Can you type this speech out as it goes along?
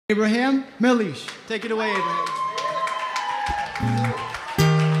Abraham Mellish. Take it away, Abraham.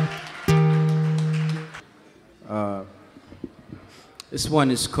 This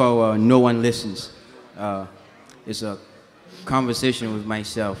one is called No One Listens. It's a conversation with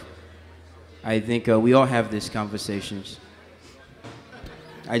myself. I think we all have these conversations.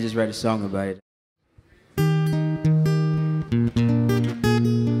 I just write a song about it.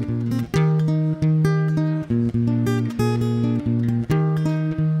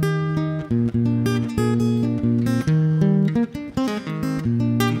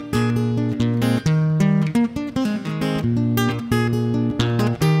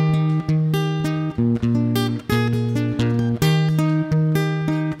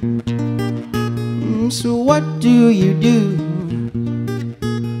 So what do you do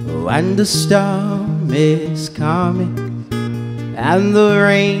when the storm is coming and the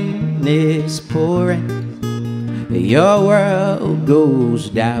rain is pouring? Your world goes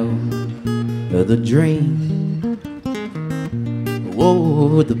down the drain.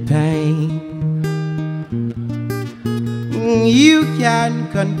 Oh, the pain. You can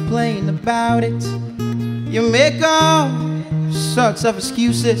complain about it. You make all sorts of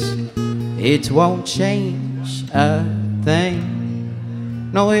excuses. It won't change a thing.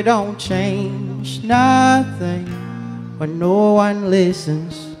 No, it don't change nothing when no one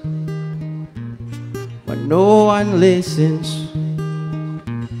listens. When no one listens.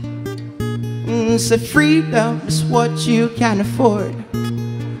 So freedom is what you can afford.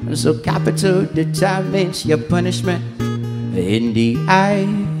 So capital determines your punishment in the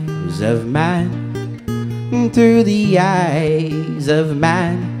eyes of man. Through the eyes of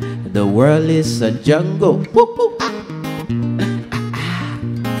man, the world is a jungle. Woo, woo, ah.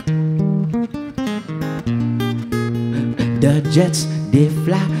 The jets, they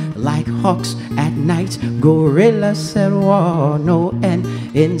fly like hawks at night. Gorillas at war, no end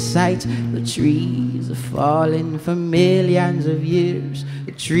in sight. The trees are falling for millions of years.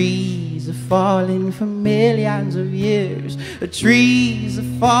 The trees are falling for millions of years. The trees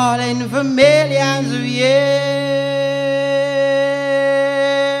are falling for millions of years.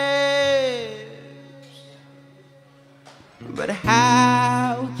 But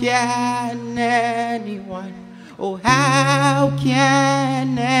how can anyone, oh how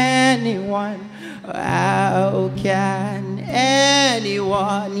can anyone, how can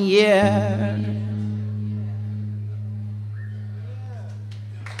anyone, yeah.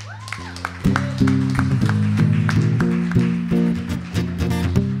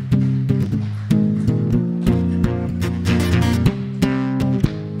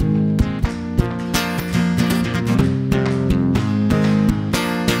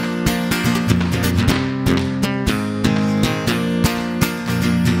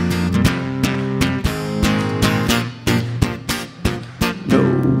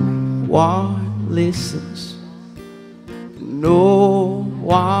 One listens. No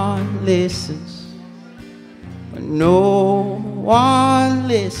one listens. No one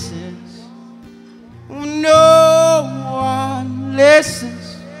listens. No one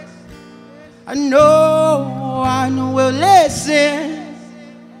listens. No one will listen.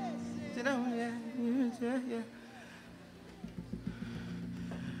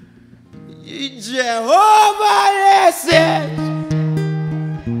 Jehovah listens.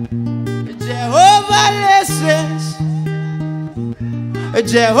 Jehovah listens.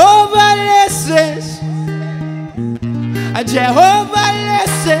 Jehovah listens. Jehovah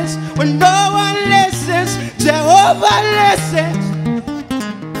listens. When no one listens, Jehovah listens.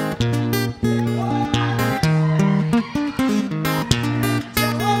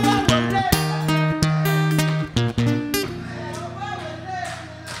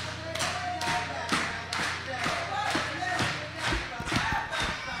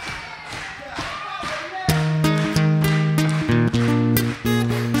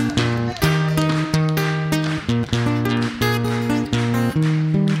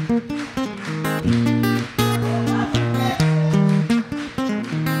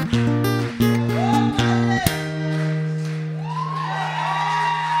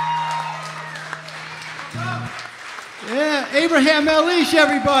 Yeah, Abraham Mellish,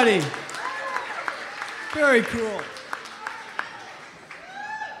 everybody. Very cool.